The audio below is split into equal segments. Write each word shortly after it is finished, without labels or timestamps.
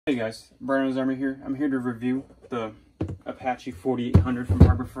Hey guys, Brandon's Army here. I'm here to review the Apache 4800 from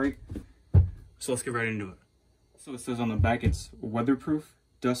Harbor Freight. So let's get right into it. So it says on the back it's weatherproof,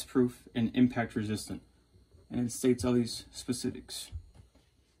 dustproof, and impact resistant. And it states all these specifics.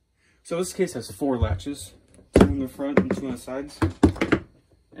 So this case has 4 latches, 2 in the front and 2 on the sides.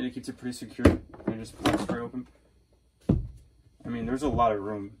 And it keeps it pretty secure. And it just pops right open. I mean, there's a lot of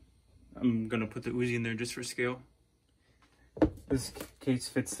room. I'm gonna put the Uzi in there just for scale. This case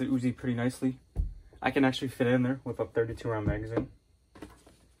fits the Uzi pretty nicely. I can actually fit it in there with a 32 round magazine.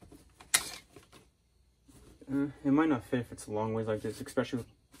 It might not fit if it's a long ways like this, especially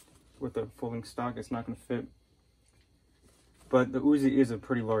with the folding stock. It's not going to fit. But the Uzi is a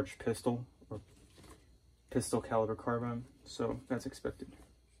pretty large pistol, or pistol caliber carbine, so that's expected.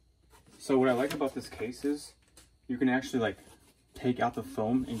 So what I like about this case is you can actually take out the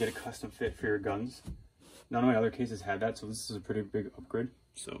foam and get a custom fit for your guns. None of my other cases had that, so this is a pretty big upgrade,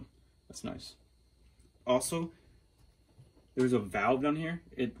 so that's nice. Also, there's a valve down here.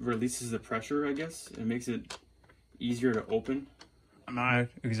 It releases the pressure, I guess. It makes it easier to open. I'm not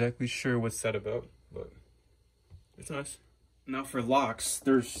exactly sure what's that about, but it's nice. Now for locks,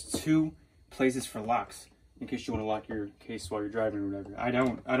 there's 2 places for locks in case you want to lock your case while you're driving or whatever.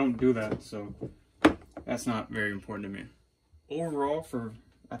 I don't do that, so that's not very important to me. Overall,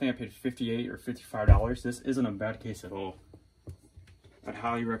 I think I paid $58 or $55. This isn't a bad case at all. I'd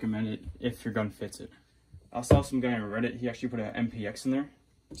highly recommend it if your gun fits it. I saw some guy on Reddit, he actually put an MPX in there,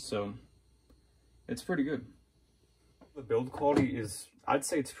 so it's pretty good. The build quality is, I'd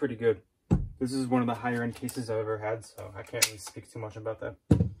say it's pretty good. This is one of the higher end cases I've ever had, so I can't really speak too much about that.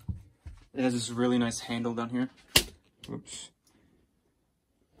 It has this really nice handle down here. Oops.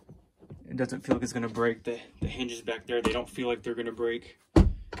 It doesn't feel like it's gonna break. The hinges back there, they don't feel like they're gonna break.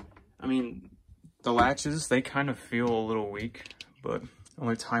 I mean, the latches, they kind of feel a little weak, but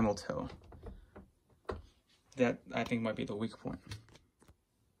only time will tell. That, I think, might be the weak point.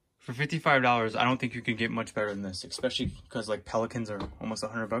 For $55, I don't think you can get much better than this, especially because, Pelicans are almost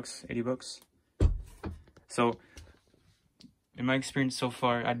 $100, 80 bucks. So, in my experience so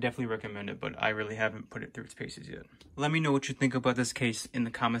far, I definitely recommend it, but I really haven't put it through its paces yet. Let me know what you think about this case in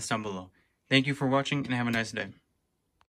the comments down below. Thank you for watching, and have a nice day.